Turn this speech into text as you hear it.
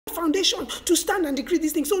foundation to stand and decree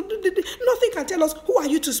these things. So nothing can tell us, who are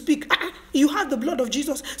you to speak? You have the blood of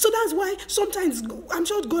Jesus. So that's why sometimes I'm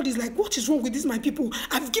sure God is like, what is wrong with these my people?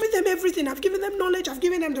 I've given them everything. I've given them knowledge. I've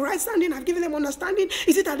given them the right standing. I've given them understanding.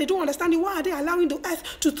 Is it that they don't understand it? Why are they allowing the earth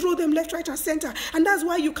to throw them left, right, and center? And that's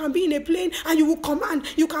why you can be in a plane and you will command.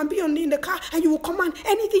 You can be in the car and you will command.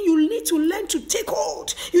 Anything, you need to learn to take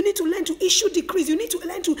hold. You need to learn to issue decrees. You need to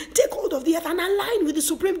learn to take hold of the earth and align with the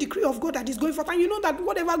supreme decree of God that is going forth. And you know that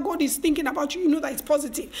whatever God is thinking about you, you know that it's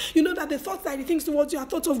positive. You know that the thoughts that he thinks towards you are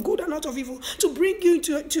thoughts of good and not of evil, to bring you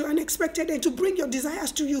to an expected end, to bring your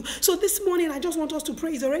desires to you. So this morning, I just want us to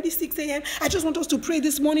pray. It's already 6 a.m. I just want us to pray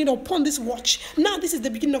this morning upon this watch. Now, this is the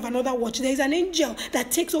beginning of another watch. There is an angel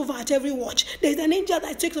that takes over at every watch. There is an angel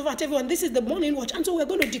that takes over at everyone. This is the morning watch. And so we're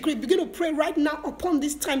going to decree, begin to pray right now upon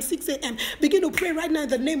this time, 6 a.m. Begin to pray right now in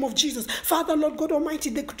the name of Jesus. Father, Lord God Almighty,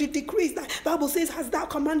 the decrees that Bible says, has thou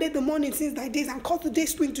commanded the morning since thy days and caused the day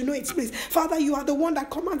spring to know its place. Father, you are the one that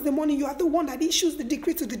commands the morning. You are the one that issues the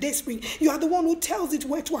decree to the day spring. You are the one who tells it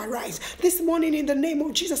where to arise. This morning, in the name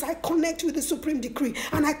of Jesus, I connect with the supreme decree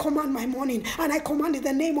and I command my morning, and I command in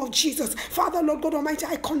the name of Jesus. Father, Lord God Almighty,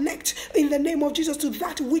 I connect in the name of Jesus to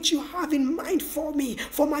that which you have in mind for me,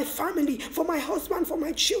 for my family, for my husband, for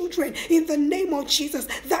my children. In the name of Jesus,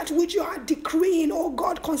 that which you are decreeing, oh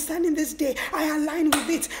God, concerning this day, I align with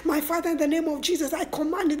it. My Father, in the name of Jesus, I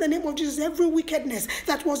command in the name of Jesus every wickedness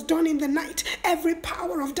that was done in the night, every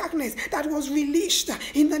power of darkness that was released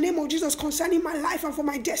in the name of Jesus concerning my life and for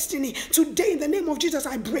my destiny. Today, in the name of Jesus,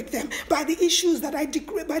 I break them by the issues that I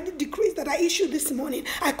decree, by the decrees that I issued this morning.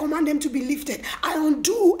 I command them to be lifted. I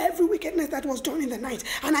undo every wickedness that was done in the night,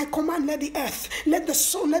 and I command, let the earth, let the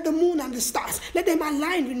sun, let the moon and the stars, let them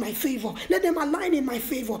align in my favor. Let them align in my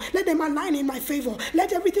favor. Let them align in my favor.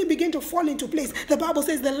 Let everything begin to fall into place. The Bible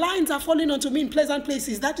says the lines are falling unto me in pleasant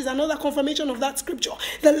places. That is another confirmation of that scripture.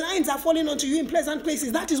 The lines are falling unto you in pleasant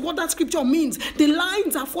places. That is what that scripture means. The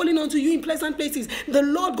lines are falling unto you in pleasant places. The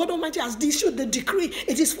Lord God Almighty has issued the decree.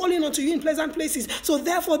 It is falling unto you in pleasant places. So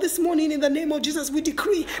therefore, this morning, in the name of Jesus, we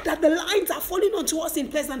decree that the lines are falling unto us in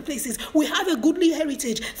pleasant places. We have a goodly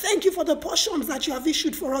heritage. Thank you for the portions that you have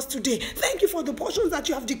issued for us today. Thank you for the portions that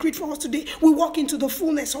you have decreed for us today. We walk into the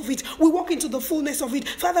fullness of it. We walk into the fullness of it.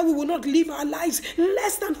 Father, we will not live our lives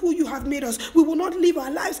less than who you have made us. We will not live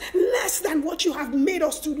our lives less than what you have made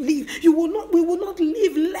us to live. We will not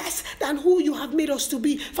live less than who you have made us to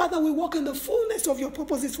be. Father, we walk in the fullness of your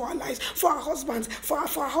purposes for our lives, for our husbands, for our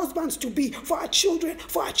husbands to be, for our children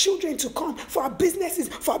to come, for our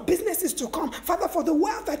businesses to come. Father, for the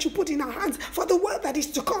wealth that you put in our hands, for the wealth that is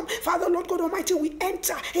to come. Father, Lord God Almighty, we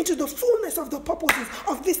enter into the fullness of the purposes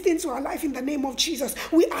of these things for our life in the name of Jesus.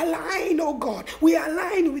 We align, oh God. We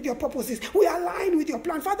align with your purposes. We align with your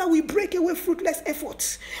plan. Father, we break away fruitless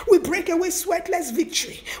efforts. We break away sweatless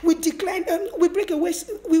victory. We declare, we break away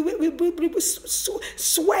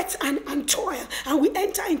sweat and toil, and we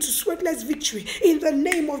enter into sweatless victory in the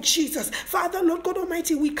name of Jesus. Father, Lord God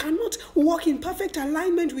Almighty, we cannot walk in perfect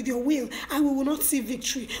alignment with your will and we will not see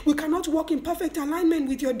victory. We cannot walk in perfect alignment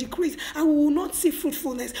with your decrees and we will not see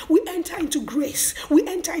fruitfulness. We enter into grace. We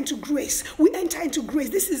enter into grace. We enter into grace.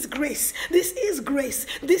 This is grace. This is grace.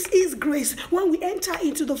 This is grace. When we enter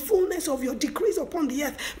into the fullness of your decrees upon the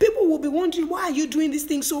earth, people will be wondering, why are you doing this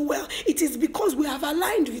thing so well? It is because we have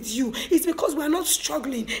aligned with you. It's because we are not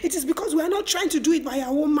struggling. It is because we are not trying to do it by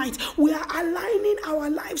our own might. We are aligning our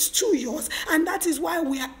lives to yours, and that is why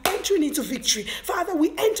we are entering into victory. Father,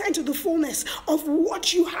 we enter into the fullness of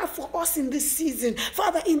what you have for us in this season.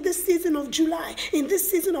 Father, in this season of July, in this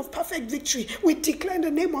season of perfect victory, we declare in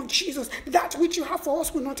the name of Jesus, that which you have for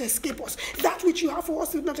us will not escape us. That which you have for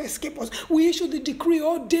us will not escape us. We issue the decree,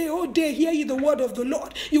 oh day, hear ye the word of the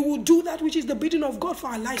Lord. You will do that which is the bidding of God for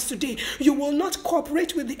our lives today. You will not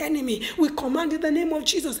cooperate with the enemy. We command in the name of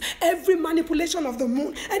Jesus, every manipulation of the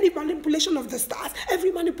moon, any manipulation of the stars,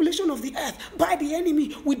 every manipulation of the earth by the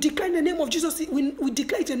enemy, we declare in the name of Jesus, we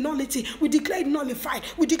declare it a nullity. We declare it nullified.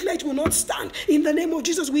 We declare it will not stand. In the name of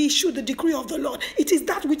Jesus, we issue the decree of the Lord. It is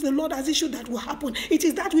that which the Lord has issued that will happen. It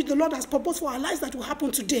is that which the Lord has proposed for our lives that will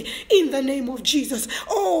happen today. In the name of Jesus.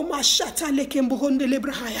 Oh, Mashata Lekembohonde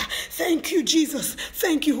Lebrahaya. Thank you, Jesus.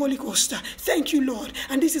 Thank you, Holy Ghost. Thank you, Lord.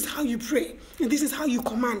 And this is how you pray. And this is how you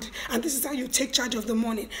command. And this is how you take charge of the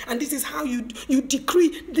morning. And this is how you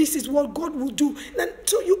decree this is what God will do. And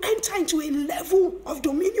so you enter into a level of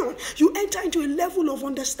dominion. You enter into a level of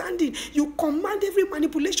understanding. You command every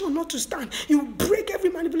manipulation not to stand. You break every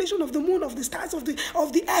manipulation of the moon, of the stars, of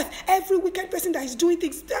the earth. Every wicked person that is doing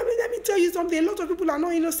things. Let me tell you something. A lot of people are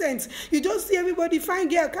not innocent. You just see everybody fine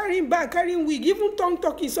girl carrying bag, carrying wig, even tongue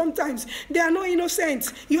talking sometimes. They are not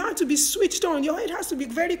innocent. You have to be switched on. on. Your head has to be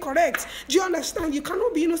very correct. Do you understand? You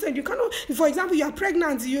cannot be innocent. You cannot, for example, you are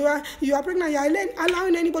pregnant, you are pregnant, you are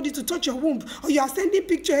allowing anybody to touch your womb, or you are sending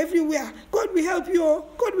picture everywhere. God will help you.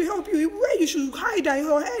 God will help you. Where you should hide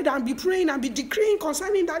your head and be praying and be decreeing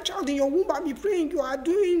concerning that child in your womb and be praying, you are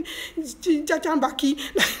doing chachambaki,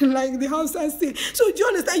 like the Hausas say. So do you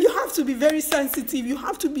understand? You have to be very sensitive. You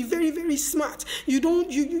have to be very, very smart. You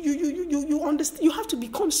understand. You have to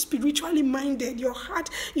become spiritually minded. Your heart,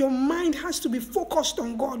 your mind has to be focused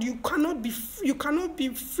on God. You cannot be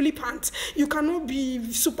flippant. You cannot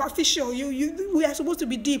be superficial. We are supposed to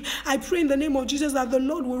be deep. I pray in the name of Jesus that the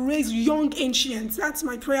Lord will raise young ancients. That's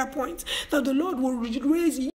my prayer point. That the Lord will raise